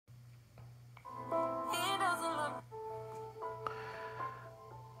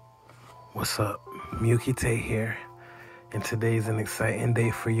What's up? Miyuki Tay here, and today's an exciting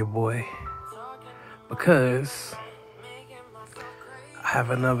day for your boy because I have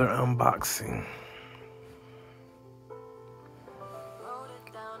another unboxing.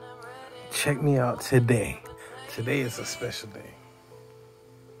 Check me out today. Today is a special day.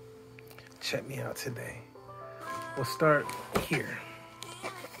 Check me out today. We'll start here.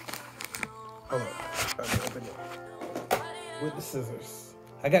 Hold on. Open it with the scissors.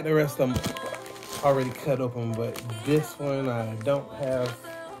 I got the rest of them already cut open, but this one I don't have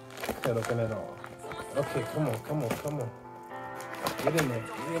cut open at all. Okay, come on. Get in there,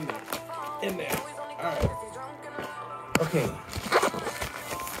 in there. All right. Okay.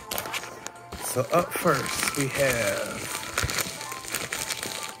 So up first we have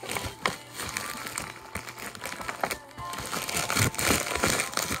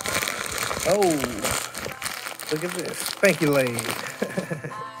look at this. Thank you, lady.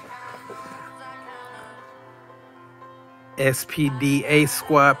 SPD A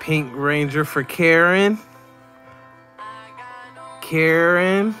Squad Pink Ranger for Karen.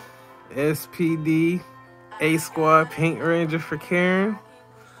 SPD A Squad Pink Ranger for Karen.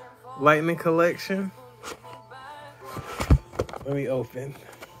 Lightning Collection. Let me open.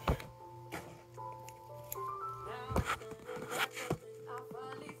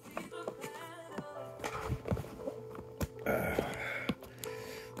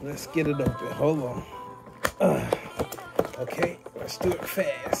 Let's get it open. Hold on. Okay, let's do it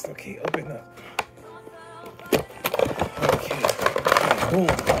fast. Okay, open up. Okay, boom.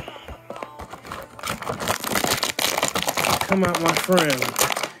 Come out, my friend.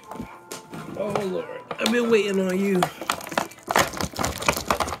 Oh, Lord. I've been waiting on you.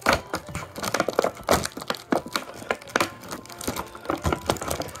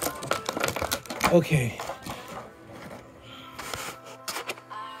 Okay.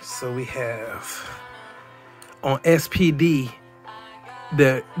 So we have on SPD,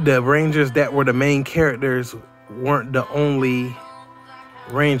 the Rangers that were the main characters weren't the only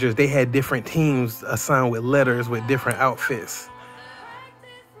Rangers. They had different teams assigned with letters with different outfits.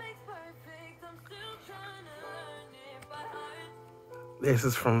 This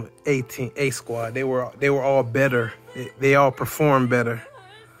is from A Squad. They were all better. They all performed better.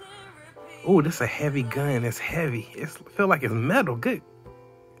 Oh, this is a heavy gun. It's heavy. It feel like it's metal. Good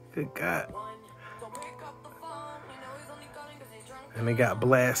God. And they got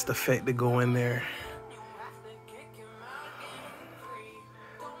blast effect to go in there.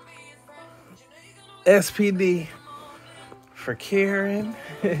 SPD for Karen.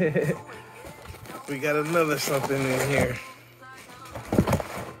 We got another something in here.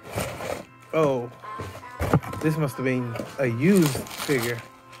 Oh, this must have been a used figure.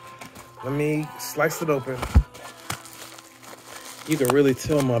 Let me slice it open. You can really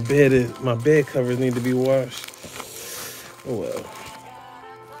tell my bed covers need to be washed. Oh well.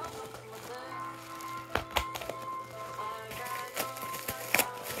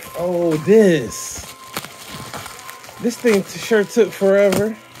 Oh, this thing sure took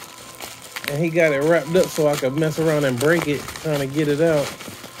forever, and he got it wrapped up so I could mess around and break it trying to get it out.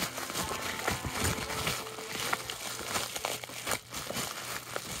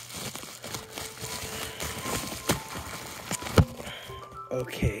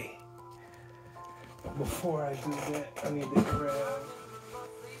 Okay. Before I do that, I need to grab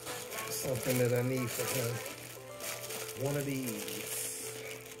something that I need for him. One of these.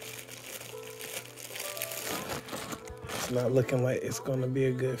 It's not looking like it's gonna be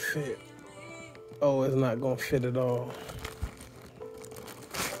a good fit. Oh, it's not gonna fit at all.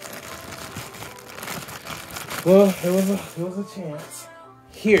 Well, it was a chance.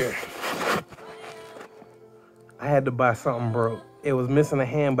 Here. I had to buy something broke. It was missing a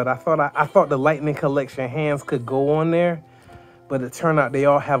hand, but I thought the Lightning Collection hands could go on there, but it turned out they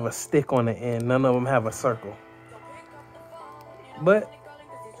all have a stick on the end. None of them have a circle. But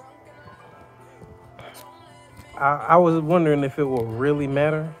I was wondering if it will really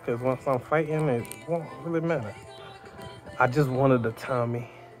matter, because once I'm fighting, it won't really matter. I just wanted a Tommy.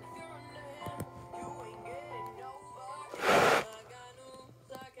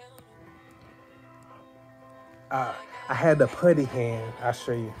 I had a putty hand. I'll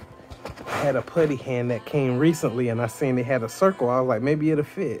show you. I had a putty hand that came recently, and I seen they had a circle. I was like, maybe it'll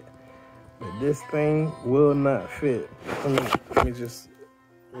fit. But this thing will not fit. Let me just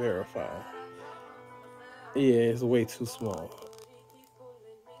verify. Yeah, it's way too small.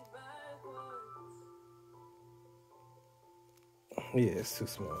 Yeah, it's too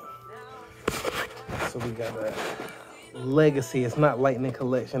small. So we got a Legacy. It's not Lightning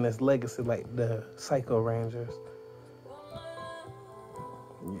Collection. It's Legacy, like the Psycho Rangers.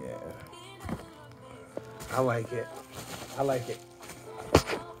 Yeah. I like it. I like it.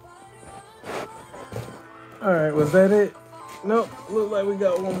 All right, was that it? Nope, look like we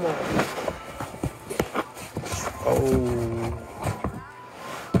got one more. Oh.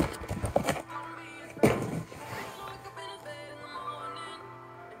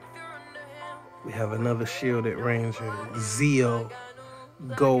 We have another shielded ranger, Zeo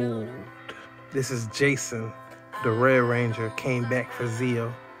Gold. This is Jason, the Red Ranger, came back for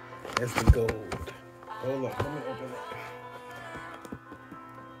Zeo as the gold. Hold on, let me open it.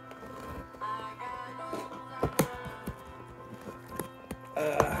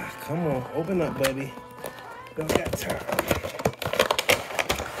 Come on, open up, buddy. Don't got time.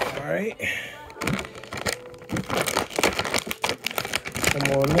 All right. Come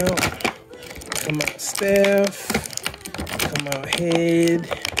on out. Come out staff. Come out head.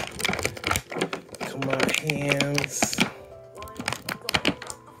 Come out hands.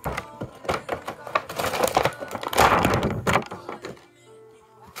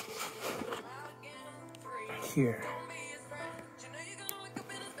 Here.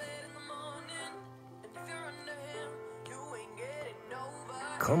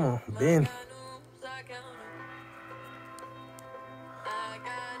 Come on, Ben.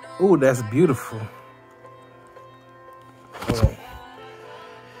 Ooh, that's beautiful. Hold on.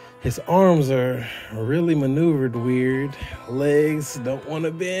 His arms are really maneuvered weird. Legs don't want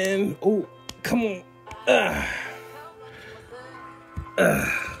to bend. Ooh, come on.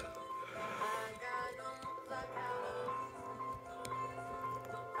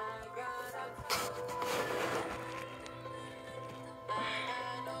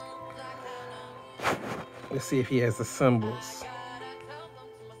 Let's see if he has the symbols.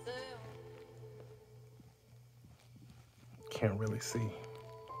 Can't really see.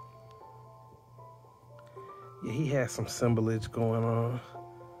 Yeah, he has some symbolage going on.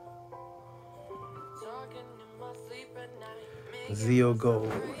 Zeo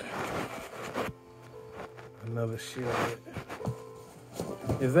Gold. Another shield.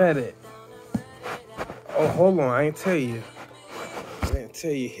 Is that it? Oh, hold on. I ain't tell you. I didn't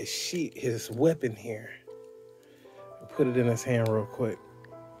tell you his weapon here. Put it in his hand real quick.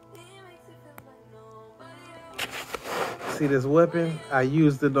 See this weapon? I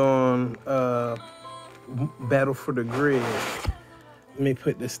used it on Battle for the Grid. Let me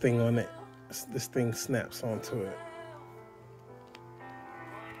put this thing on it. This thing snaps onto it.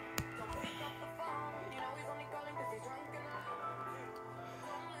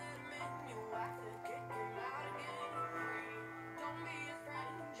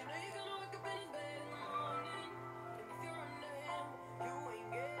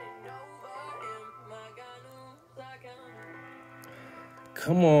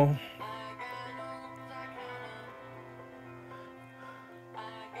 Come on.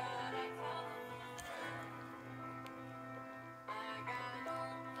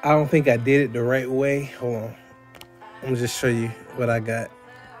 I don't think I did it the right way. Hold on. I'm gonna just show you what I got.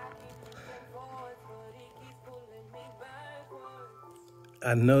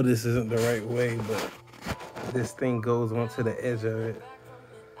 I know this isn't the right way, but this thing goes onto the edge of it.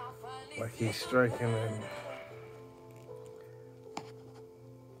 Like he's striking and...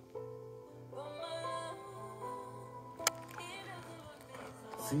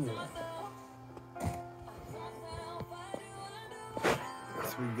 See it.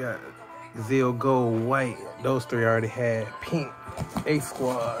 So we got Zeo Gold, white. Those three I already had. Pink, A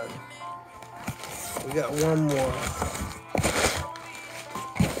Squad. We got one more.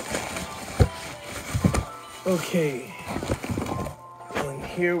 Okay. And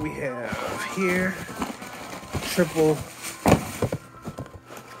here we have triple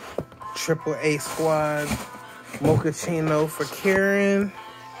A Squad. Mochaccino for Karen.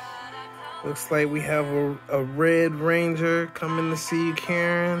 Looks like we have a Red Ranger coming to see you,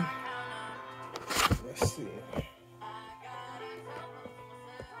 Karen. Let's see.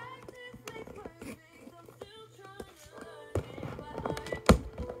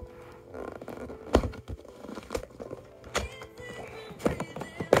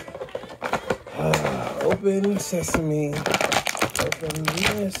 Open sesame. Open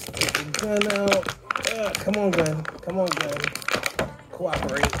this. Take the gun out. Come on, gun. Come on, gun.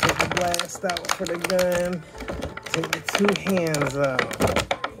 Cooperate. Take the blast out for the gun. Take the two hands out.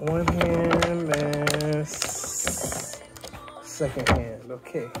 One hand and second hand.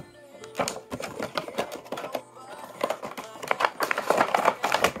 Okay.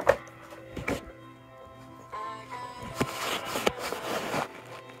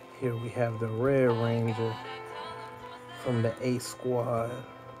 Here we have the Red Ranger from the A Squad.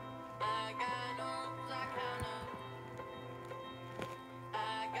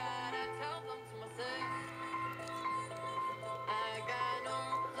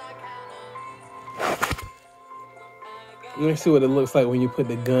 Let me see what it looks like when you put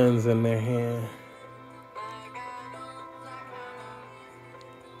the guns in their hand.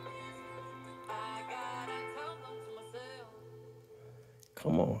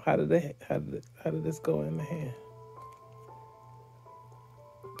 Come on, how did this go in the hand?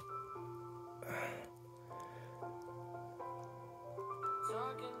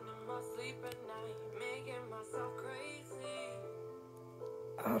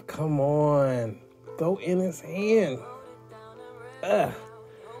 Oh, come on. Go in his hand. Ugh.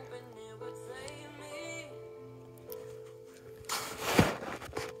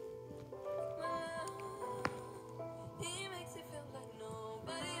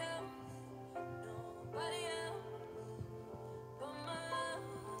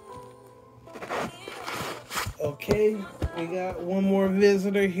 Okay, we got one more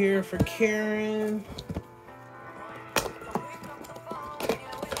visitor here for Karen.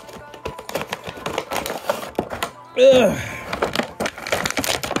 Ugh.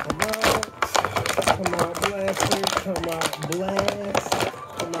 Come out, Blaster. Come out, Blast.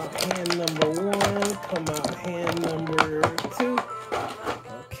 Come out, hand number 1. Come out, hand number 2.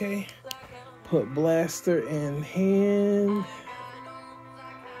 Okay. Put Blaster in hand.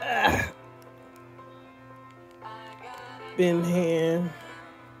 Bend hand.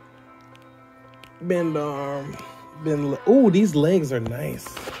 Bend arm. Bend. Ooh, these legs are nice.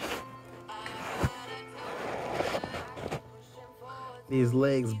 These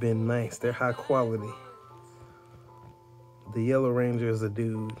legs been nice. They're high quality. The Yellow Ranger is a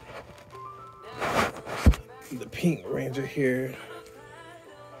dude. The Pink Ranger here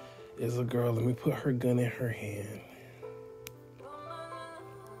is a girl. Let me put her gun in her hand.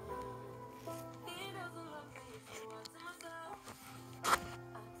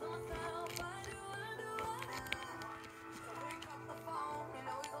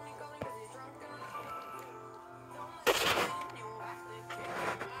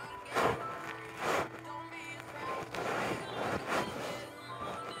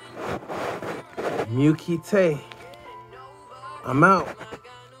 Muki Tay. I'm out.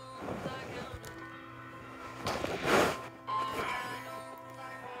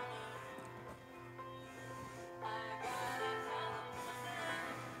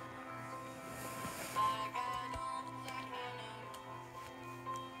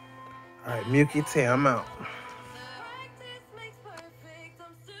 All right, Muki Tay, I'm out.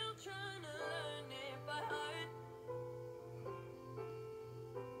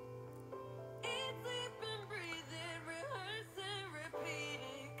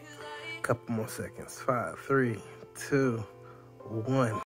 Couple more seconds. 5, 3, 2, 1.